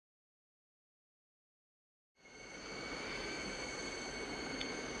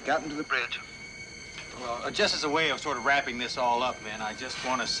Captain to the bridge. Well, just as a way of sort of wrapping this all up, man, I just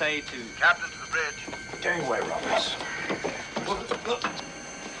want to say to... Captain to the bridge. Gangway, Roberts.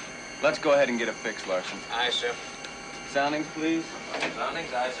 Let's go ahead and get it fixed, Larson. Aye, sir. Soundings, please.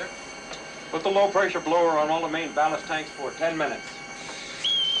 Soundings, aye, sir. Put the low-pressure blower on all the main ballast tanks for 10 minutes.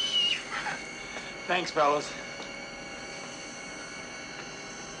 Thanks, fellas.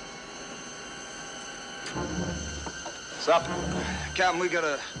 What's up? Captain, we got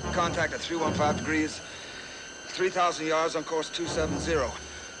a contact at 315 degrees, 3,000 yards on course 270.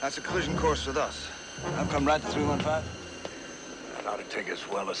 That's a collision course with us. I've come right to 315. That ought to take us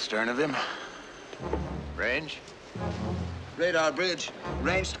well astern of him. Range? Radar bridge.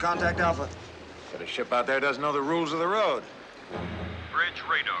 Range to contact Alpha. But a ship out there doesn't know the rules of the road. Bridge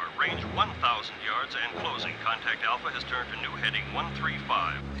radar, range 1,000 yards and closing. Contact Alpha has turned to new heading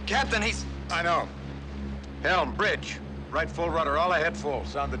 135. Captain, he's... I know. Helm, bridge. Right full rudder, all ahead full.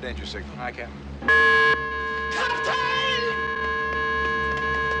 Sound the danger signal. Hi, Captain.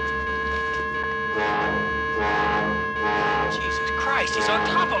 Jesus Christ, he's on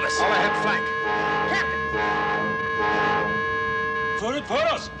top of us. All ahead flank. Captain! For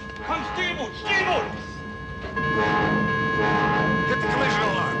us! Come steamboat, steamboat!